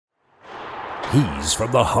He's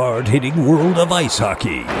from the hard-hitting world of ice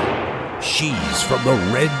hockey. She's from the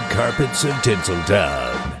red carpets of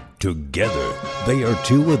Tinseltown. Together, they are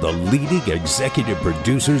two of the leading executive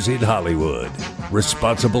producers in Hollywood,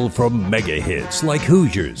 responsible for mega hits like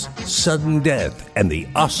Hoosiers, Sudden Death, and the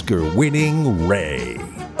Oscar-winning Ray.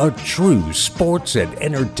 A true sports and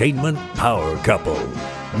entertainment power couple.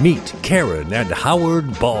 Meet Karen and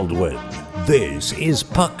Howard Baldwin. This is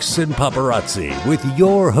Pucks and Paparazzi with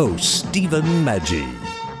your host, Stephen Maggi.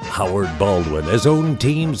 Howard Baldwin has owned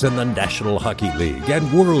teams in the National Hockey League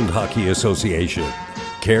and World Hockey Association.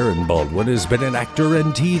 Karen Baldwin has been an actor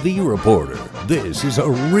and TV reporter. This is a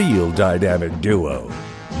real dynamic duo.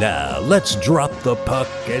 Now, let's drop the puck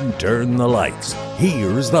and turn the lights.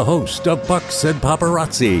 Here's the host of Pucks and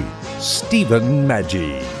Paparazzi, Stephen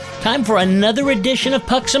Maggi. Time for another edition of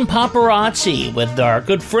Pucks and Paparazzi with our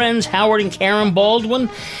good friends Howard and Karen Baldwin.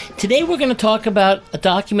 Today we're going to talk about a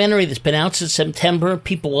documentary that's been out since September.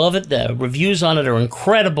 People love it. The reviews on it are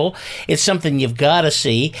incredible. It's something you've got to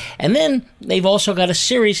see. And then they've also got a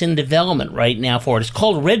series in development right now for it. It's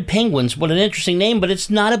called Red Penguins. What an interesting name, but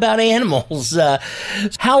it's not about animals.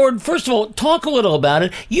 Howard, first of all, talk a little about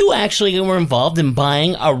it. You actually were involved in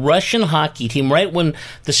buying a Russian hockey team right when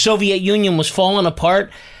the Soviet Union was falling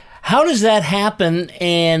apart. How does that happen?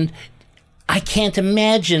 And I can't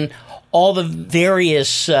imagine all the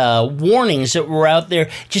various warnings that were out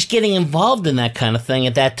there just getting involved in that kind of thing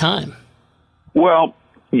at that time. Well,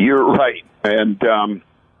 you're right. And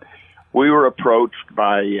we were approached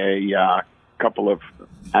by a couple of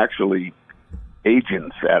actually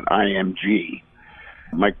agents at IMG,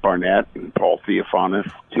 Mike Barnett and Paul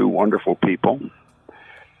Theophanis, two wonderful people.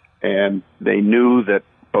 And they knew that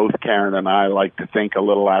both Karen and I like to think a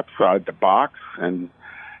little outside the box, and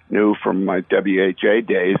knew from my WHA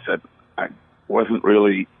days that I wasn't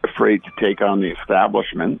really afraid to take on the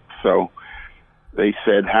establishment. So they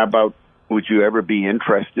said, how about, would you ever be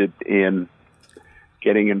interested in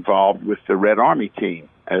getting involved with the Red Army team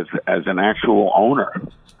as an actual owner?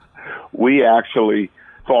 We actually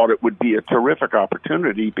thought it would be a terrific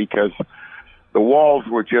opportunity because the walls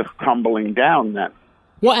were just tumbling down then.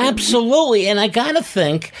 Well, absolutely. And I got to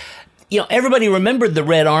think, everybody remembered the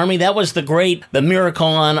Red Army. That was the Miracle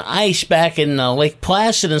on Ice back in Lake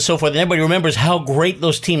Placid and so forth. And everybody remembers how great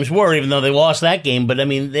those teams were, even though they lost that game. But, I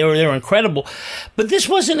mean, they were incredible. But this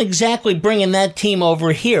wasn't exactly bringing that team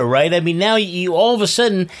over here, right? I mean, now you all of a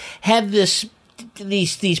sudden had these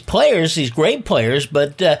players, these great players,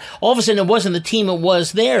 but all of a sudden it wasn't the team it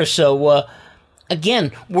was there. So,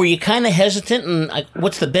 again, were you kind of hesitant, and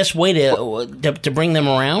what's the best way to bring them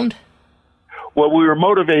around? Well, we were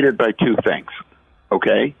motivated by two things,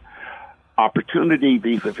 okay? Opportunity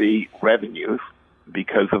vis-a-vis revenues,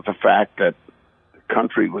 because of the fact that the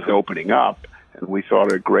country was opening up, and we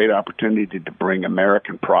thought a great opportunity to bring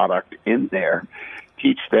American product in there,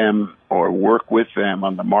 teach them or work with them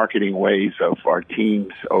on the marketing ways of our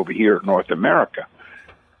teams over here in North America.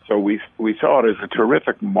 So we saw it as a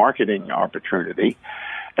terrific marketing opportunity,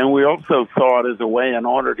 and we also saw it as a way in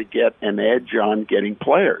order to get an edge on getting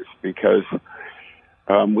players, because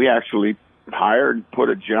we actually hired and put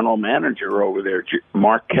a general manager over there,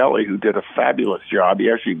 Mark Kelly, who did a fabulous job.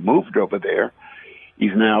 He actually moved over there.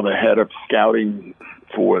 He's now the head of scouting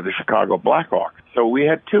for the Chicago Blackhawks. So we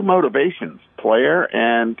had two motivations, player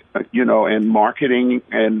and marketing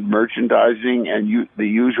and merchandising and the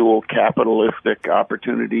usual capitalistic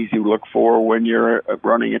opportunities you look for when you're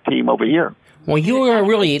running a team over here. Well, you were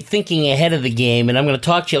really thinking ahead of the game, and I'm going to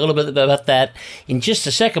talk to you a little bit about that in just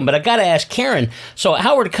a second, but I got to ask Karen, so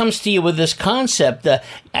Howard comes to you with this concept.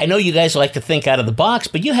 I know you guys like to think out of the box,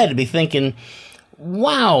 but you had to be thinking,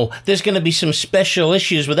 wow, there's going to be some special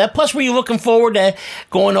issues with that. Plus, were you looking forward to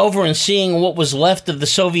going over and seeing what was left of the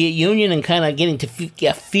Soviet Union and kind of getting to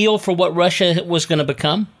feel for what Russia was going to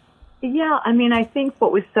become? Yeah, I mean, I think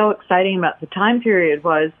what was so exciting about the time period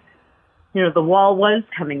was, the wall was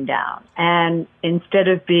coming down. And instead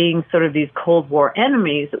of being sort of these Cold War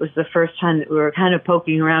enemies, it was the first time that we were kind of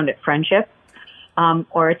poking around at friendship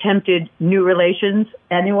or attempted new relations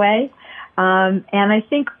anyway. And I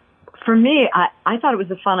think for me, I thought it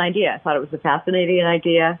was a fun idea. I thought it was a fascinating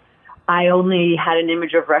idea. I only had an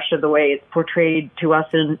image of Russia the way it's portrayed to us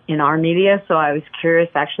in our media, so I was curious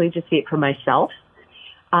actually to see it for myself.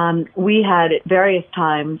 We had at various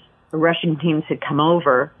times, Russian teams had come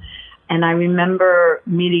over, and I remember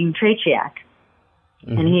meeting Tretiak,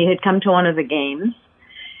 and he had come to one of the games,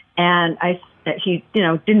 and he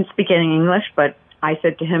didn't speak any English, but I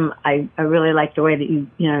said to him, I really like the way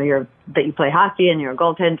that that you play hockey and you're a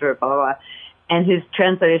goaltender, blah, blah, blah. And his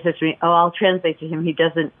translator says to me, "Oh, I'll translate to him. He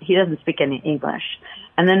doesn't speak any English."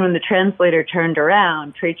 And then when the translator turned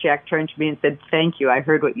around, Tretiak turned to me and said, "Thank you. I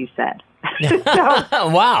heard what you said."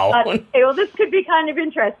 Wow. Well, this could be kind of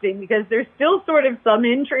interesting because there's still sort of some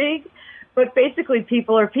intrigue, but basically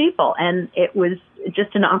people are people. And it was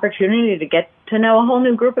just an opportunity to get to know a whole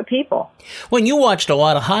new group of people. Well, you watched a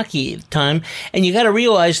lot of hockey at the time, and you got to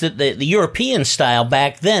realize that the European style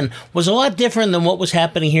back then was a lot different than what was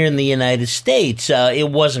happening here in the United States. It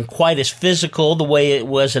wasn't quite as physical the way it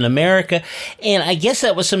was in America, and I guess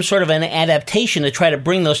that was some sort of an adaptation to try to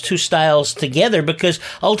bring those two styles together, because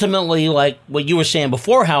ultimately, like what you were saying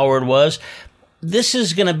before, Howard, was this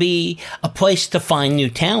is going to be a place to find new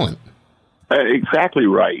talent. Exactly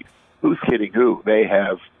right. Who's kidding who? They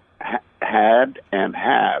have had and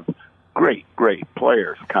have great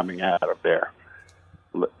players coming out of there.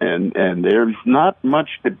 And there's not much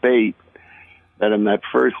debate that in that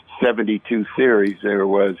first 72 series it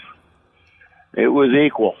was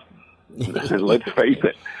equal. Let's face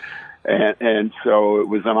it. And so it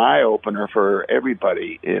was an eye-opener for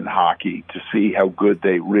everybody in hockey to see how good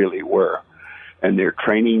they really were. And their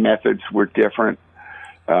training methods were different.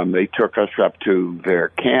 They took us up to their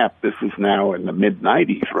camp. This was now in the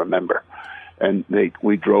mid-'90s, remember. And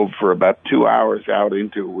we drove for about 2 hours out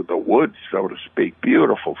into the woods, so to speak,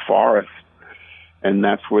 beautiful forest. And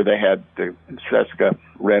that's where they had the Seska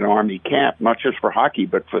Red Army camp, not just for hockey,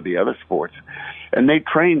 but for the other sports. And they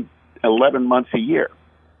trained 11 months a year.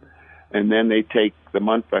 And then they take the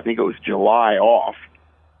month, I think it was July, off,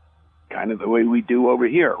 kind of the way we do over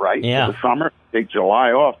here, right? Yeah. For the summer, take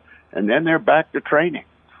July off, and then they're back to training.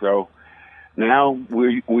 So now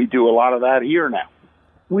we do a lot of that here now.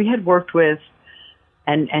 We had worked with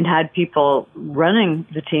and had people running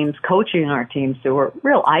the teams, coaching our teams who were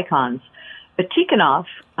real icons. But Tikhonov,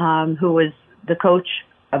 who was the coach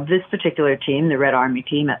of this particular team, the Red Army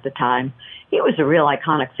team at the time, he was a real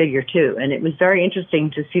iconic figure too. And it was very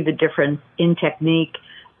interesting to see the difference in technique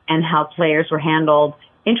and how players were handled.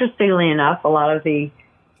 Interestingly enough,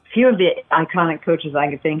 few of the iconic coaches I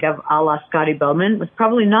could think of, a la Scotty Bowman, was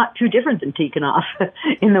probably not too different than Tikhonov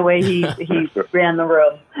in the way he ran the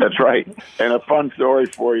room. That's right. And a fun story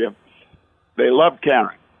for you. They loved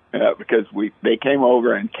Karen because they came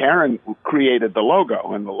over and Karen created the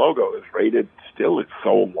logo, and the logo is rated, still it's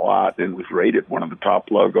sold a lot, and was rated one of the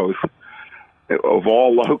top logos of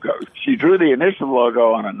all logos. She drew the initial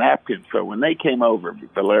logo on a napkin, so when they came over,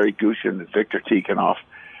 Valeri Gushin and Victor Tikhonov,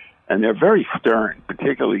 and they're very stern,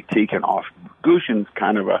 particularly Tikhonov. Gushin's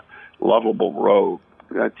kind of a lovable rogue.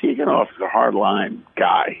 Tikhonov is a hard-line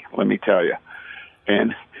guy, let me tell you.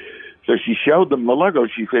 And so she showed them the logo.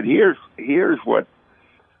 She said, here's what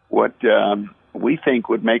we think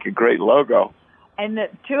would make a great logo. And the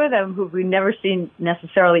two of them, who we've never seen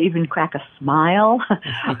necessarily even crack a smile,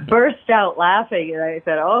 burst out laughing. And I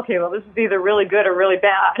said, okay, well, this is either really good or really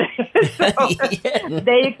bad. So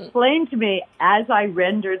they explained to me, as I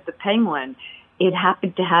rendered the penguin, it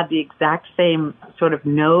happened to have the exact same sort of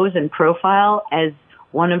nose and profile as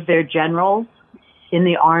one of their generals in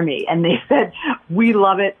the Army. And they said, we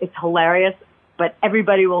love it. It's hilarious. But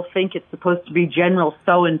everybody will think it's supposed to be General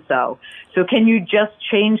so-and-so. So can you just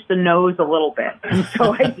change the nose a little bit? And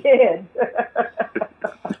so I did.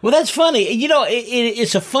 Well, that's funny. You know,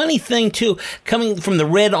 it's a funny thing, too, coming from the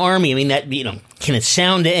Red Army. I mean, that, can it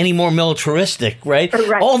sound any more militaristic, right?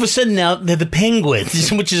 Right. All of a sudden now they're the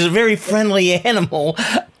penguins, which is a very friendly animal.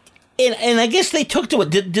 And I guess they took to it.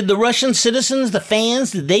 Did the Russian citizens, the fans,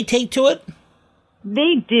 did they take to it?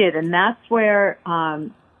 They did, and that's where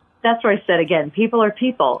I said, again, people are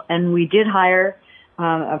people. And we did hire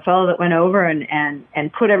a fellow that went over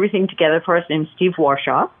and put everything together for us named Steve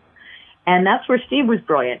Warshaw. And that's where Steve was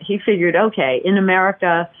brilliant. He figured, okay, in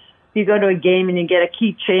America, you go to a game and you get a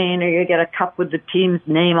keychain or you get a cup with the team's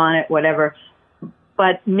name on it, whatever.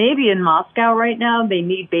 But maybe in Moscow right now, they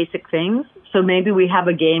need basic things. So maybe we have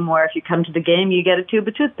a game where if you come to the game, you get a tube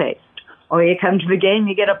of toothpaste. Or you come to the game,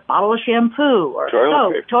 you get a bottle of shampoo or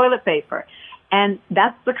toilet paper. And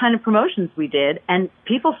that's the kind of promotions we did. And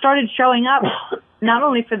people started showing up, not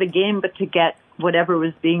only for the game, but to get whatever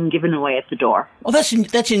was being given away at the door. Well,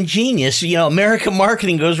 that's ingenious. American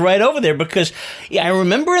marketing goes right over there because I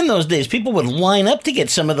remember in those days, people would line up to get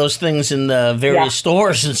some of those things in the various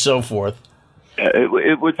stores and so forth.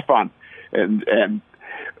 It was fun. And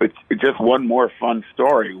it's just one more fun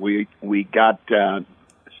story. We got,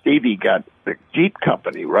 Stevie got the Jeep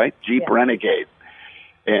company, right? Jeep Renegade.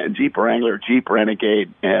 And Jeep Wrangler, Jeep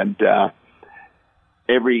Renegade, and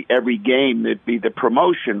every game there'd be the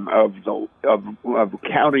promotion of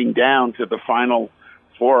counting down to the final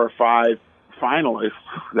 4 or 5 finalists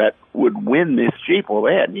that would win this Jeep. Well,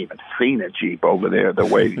 they hadn't even seen a Jeep over there the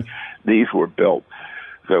way these were built.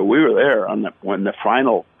 So we were there when the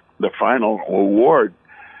final award,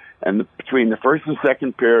 and between the first and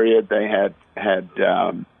second period, they had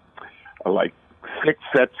like 6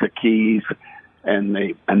 sets of keys, and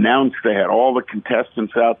they announced they had all the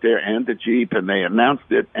contestants out there and the Jeep, and they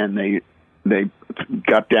announced it, and they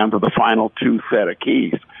got down to the final 2 set of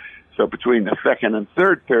keys. So between the second and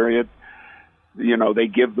third period, they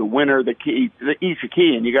give the winner the key, each a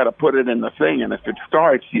key, and you got to put it in the thing. And if it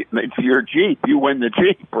starts, it's your Jeep. You win the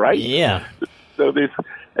Jeep, right? Yeah. So this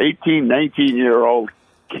 18, 19-year-old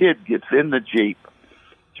kid gets in the Jeep,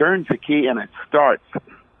 turns the key, and it starts.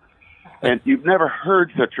 And you've never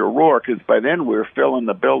heard such a roar, because by then we were filling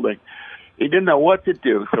the building. He didn't know what to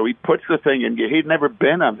do, so he puts the thing in gear. He'd never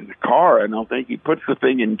been in a car, I don't think. He puts the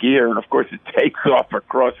thing in gear, and of course it takes off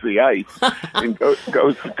across the ice and goes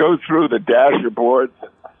through the dashboard.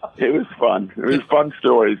 It was fun. It was fun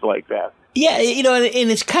stories like that. Yeah, and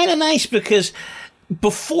it's kind of nice because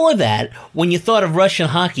before that, when you thought of Russian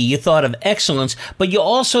hockey, you thought of excellence, but you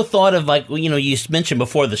also thought of, like, you mentioned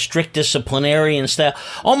before, the strict disciplinarian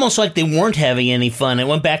stuff, almost like they weren't having any fun. It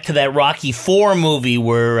went back to that Rocky IV movie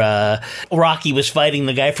where Rocky was fighting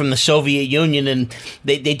the guy from the Soviet Union, and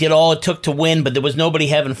they did all it took to win, but there was nobody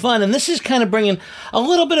having fun. And this is kind of bringing a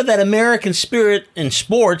little bit of that American spirit in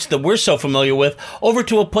sports that we're so familiar with over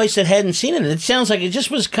to a place that hadn't seen it. And it sounds like it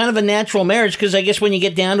just was kind of a natural marriage, because I guess when you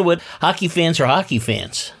get down to it, hockey fans are hockey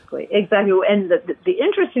fans. Exactly. And the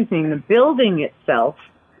interesting thing, the building itself,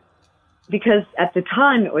 because at the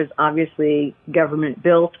time it was obviously government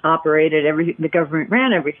built, operated, everything, the government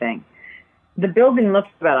ran everything. The building looked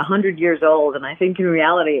about 100 years old, and I think in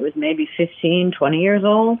reality it was maybe 15, 20 years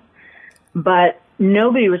old. But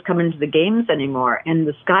nobody was coming to the games anymore. And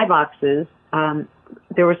the skyboxes,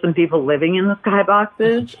 there were some people living in the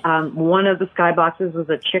skyboxes. One of the skyboxes was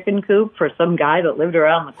a chicken coop for some guy that lived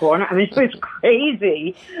around the corner. I mean, it was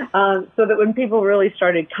crazy. So that when people really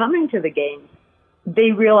started coming to the games,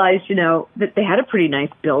 they realized, that they had a pretty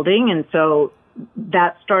nice building. And so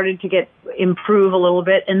that started to improve a little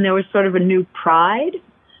bit. And there was sort of a new pride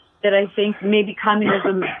that I think maybe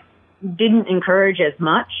communism didn't encourage as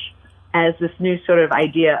much as this new sort of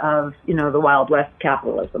idea of, the Wild West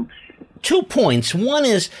capitalism. 2 points. One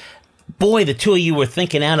is, boy, the two of you were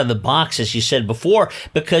thinking out of the box, as you said before,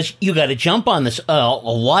 because you got to jump on this. A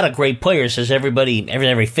lot of great players, as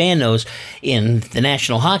every fan knows, in the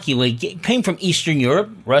National Hockey League came from Eastern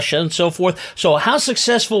Europe, Russia, and so forth. So how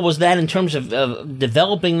successful was that in terms of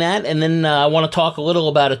developing that? And then I want to talk a little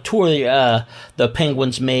about a tour the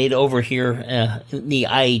Penguins made over here in the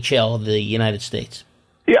IHL, the United States.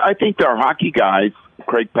 Yeah, I think our hockey guys,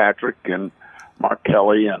 Craig Patrick and Mark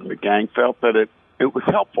Kelly and the gang, felt that it was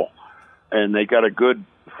helpful. And they got a good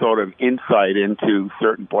sort of insight into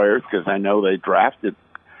certain players, because I know they drafted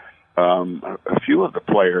a few of the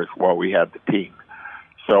players while we had the team.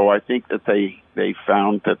 So I think that they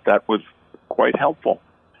found that was quite helpful.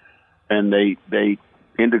 And they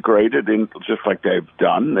integrated in, just like they've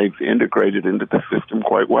done, they've integrated into the system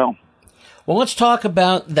quite well. Well, let's talk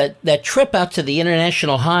about that trip out to the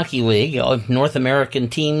International Hockey League, North American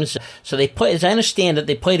teams. So they play, as I understand it,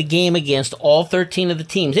 they played a game against all 13 of the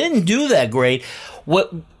teams. They didn't do that great.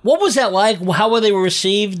 What was that like? How were they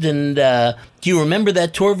received? And do you remember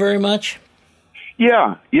that tour very much?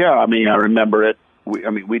 Yeah. I mean, I remember it.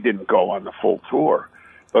 We didn't go on the full tour,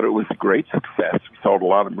 but it was a great success. We sold a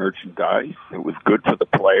lot of merchandise. It was good for the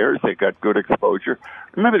players. They got good exposure.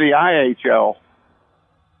 Remember the IHL,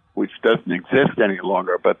 which doesn't exist any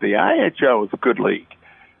longer, but the IHL was a good league.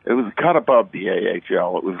 It was a cut above the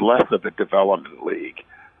AHL. It was less of a development league.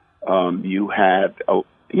 You had, a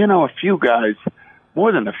few guys,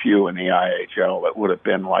 more than a few in the IHL that would have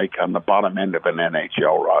been like on the bottom end of an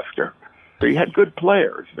NHL roster. So you had good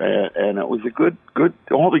players, and it was a good,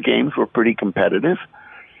 all the games were pretty competitive.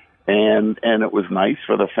 And it was nice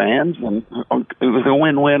for the fans, and it was a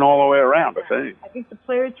win-win all the way around, I think. I think the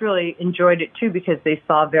players really enjoyed it, too, because they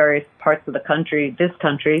saw various parts of this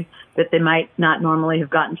country, that they might not normally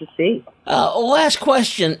have gotten to see. Last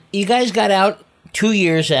question. You guys got out 2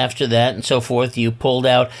 years after that and so forth. You pulled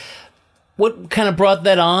out. What kind of brought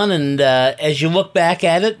that on? And as you look back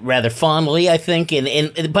at it, rather fondly, I think,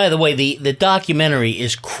 and by the way, the documentary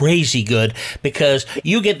is crazy good, because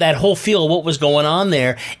you get that whole feel of what was going on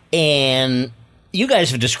there, and you guys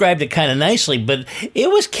have described it kind of nicely, but it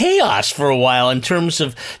was chaos for a while in terms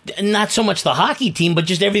of not so much the hockey team, but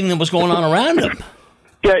just everything that was going on around them.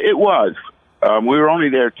 Yeah, it was. We were only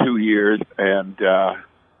there 2 years, and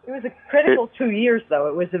it was a critical 2 years, though.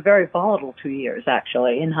 It was a very volatile 2 years,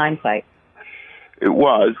 actually, in hindsight. It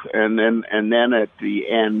was, and then at the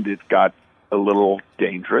end, it got a little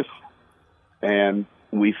dangerous, and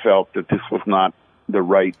we felt that this was not the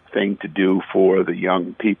right thing to do for the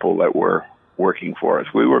young people that were working for us.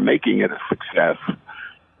 We were making it a success.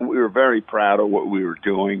 We were very proud of what we were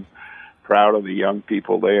doing, proud of the young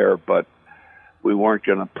people there, but we weren't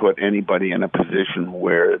going to put anybody in a position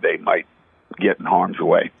where they might get in harm's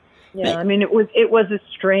way. Yeah, I mean, it was a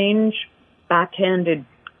strange, backhanded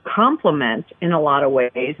compliment in a lot of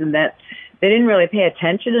ways, and that they didn't really pay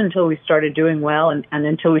attention until we started doing well and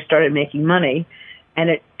until we started making money.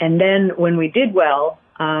 And then when we did well,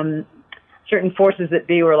 certain forces at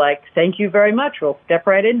B were like, "Thank you very much. We'll step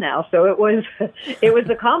right in now." So it was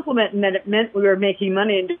a compliment, and that it meant we were making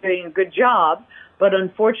money and doing a good job. But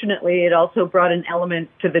unfortunately, it also brought an element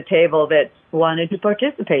to the table that wanted to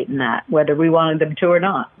participate in that, whether we wanted them to or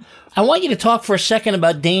not. I want you to talk for a second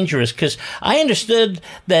about Dangerous, because I understood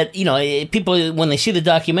that, people, when they see the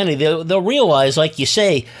documentary, they'll realize, like you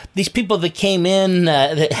say, these people that came in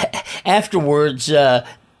afterwards,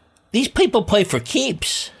 these people play for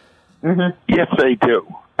keeps. Mm-hmm. Yes, they do.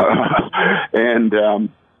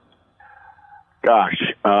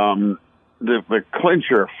 The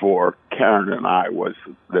clincher for Karen and I was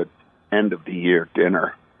the end of the year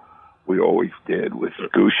dinner we always did with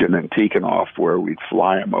Gushin and Tikhonov, where we'd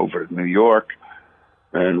fly them over to New York,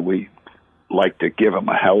 and we liked to give them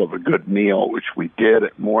a hell of a good meal, which we did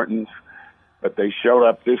at Morton's. But they showed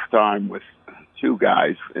up this time with two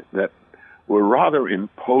guys that were rather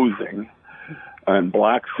imposing, in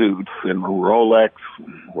black suits and Rolex,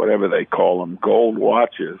 whatever they call them, gold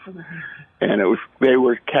watches. And they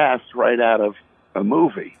were cast right out of a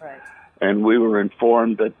movie. Right. And we were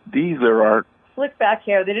informed that these are our... Slick back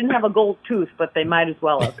hair. They didn't have a gold tooth, but they might as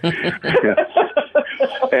well have.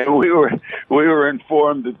 And we were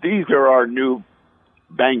informed that these are our new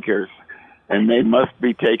bankers, and they must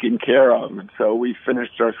be taken care of. And so we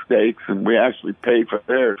finished our steaks, and we actually paid for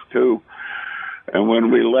theirs, too. And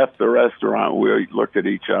when we left the restaurant, we looked at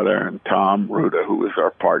each other, and Tom Ruda, who was our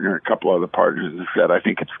partner, and a couple other partners, said, "I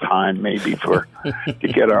think it's time maybe to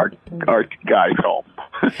get our guys home."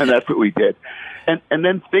 And that's what we did. And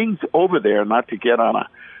then things over there, not to get on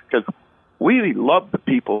because we love the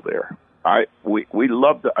people there. We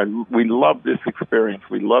love this experience.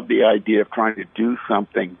 We love the idea of trying to do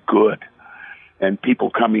something good, and people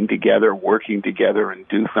coming together, working together, and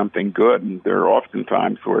do something good. And there are often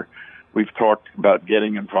times where we've talked about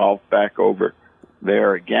getting involved back over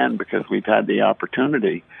there again because we've had the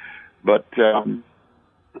opportunity. But,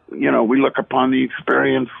 we look upon the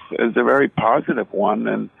experience as a very positive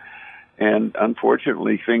one. And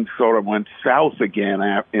unfortunately, things sort of went south again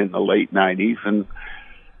in the late 90s. And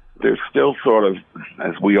there's still sort of,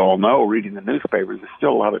 as we all know, reading the newspapers, there's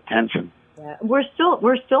still a lot of tension. Yeah, we're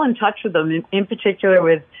still in touch with them, in particular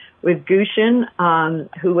with Gushin,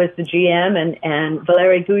 who was the GM, and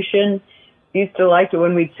Valery Gushin used to like it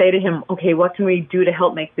when we'd say to him, "Okay, what can we do to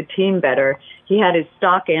help make the team better?" He had his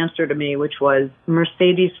stock answer to me, which was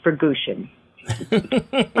Mercedes for Gushin.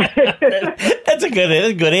 That's a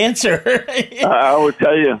good answer. I'll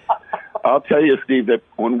tell you, Steve, that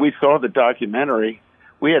when we saw the documentary,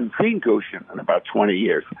 we hadn't seen Gushin in about 20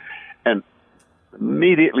 years, and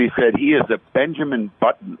immediately said he is a Benjamin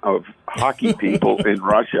Button of hockey people in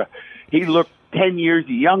Russia. He looked 10 years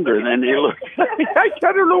younger than he looked. I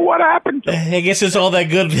don't know what happened to him. I guess it's all that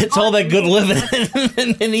good. It's all that good living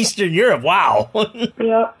in Eastern Europe. Wow.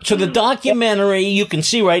 Yeah. So the documentary you can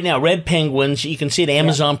see right now, Red Penguins. You can see it at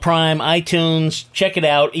Amazon Prime, iTunes. Check it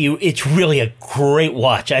out. It's really a great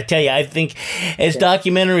watch. I tell you, I think as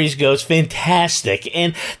documentaries go, it's fantastic.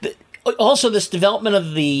 And also this development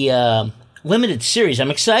of the limited series. I'm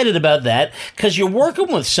excited about that because you're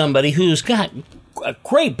working with somebody who's got a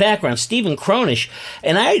great background, Stephen Kronish,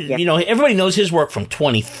 and everybody knows his work from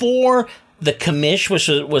 24, The Commish, which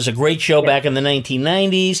was a great show back in the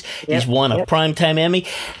 1990s. He's won a Primetime Emmy.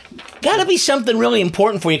 Got to be something really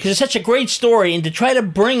important for you because it's such a great story, and to try to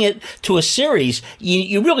bring it to a series,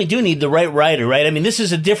 you really do need the right writer, right? I mean, this is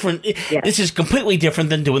this is completely different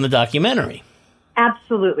than doing the documentary.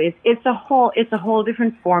 Absolutely, it's a whole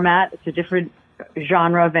different format. It's a different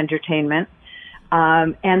genre of entertainment.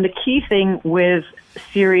 And the key thing with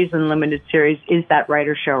series and limited series is that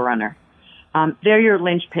writer-showrunner. They're your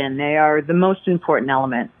linchpin. They are the most important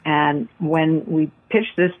element. And when we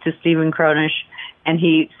pitched this to Stephen Kronish and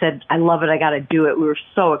he said, "I love it, I got to do it," we were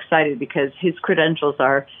so excited because his credentials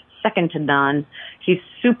are second to none. He's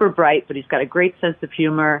super bright, but he's got a great sense of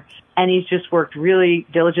humor. And he's just worked really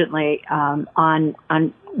diligently on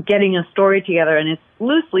getting a story together, and it's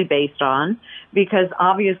loosely based on, because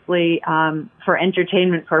obviously for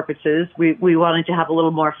entertainment purposes, we wanted to have a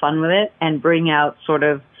little more fun with it and bring out sort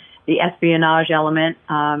of, the espionage element,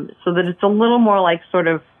 so that it's a little more like sort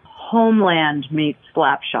of Homeland meets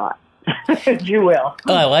Slapshot, if you will.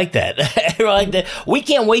 Oh, I like that. I like that. We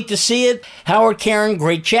can't wait to see it. Howard, Karen,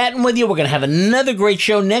 great chatting with you. We're going to have another great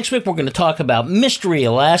show next week. We're going to talk about Mystery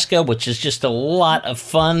Alaska, which is just a lot of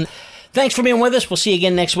fun. Thanks for being with us. We'll see you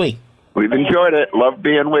again next week. We've enjoyed it. Love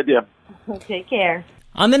being with you. Take care.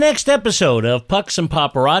 On the next episode of Pucks and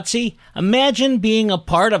Paparazzi, imagine being a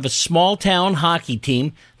part of a small-town hockey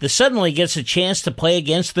team that suddenly gets a chance to play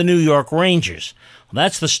against the New York Rangers. Well,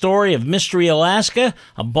 that's the story of Mystery Alaska,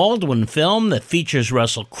 a Baldwin film that features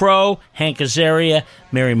Russell Crowe, Hank Azaria,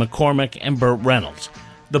 Mary McCormick, and Burt Reynolds.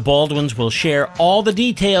 The Baldwins will share all the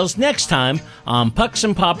details next time on Pucks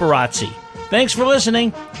and Paparazzi. Thanks for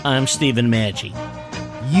listening. I'm Stephen Maggi.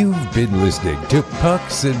 You've been listening to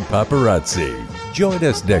Pucks and Paparazzi. Join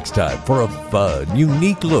us next time for a fun,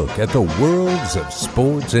 unique look at the worlds of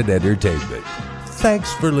sports and entertainment.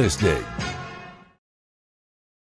 Thanks for listening.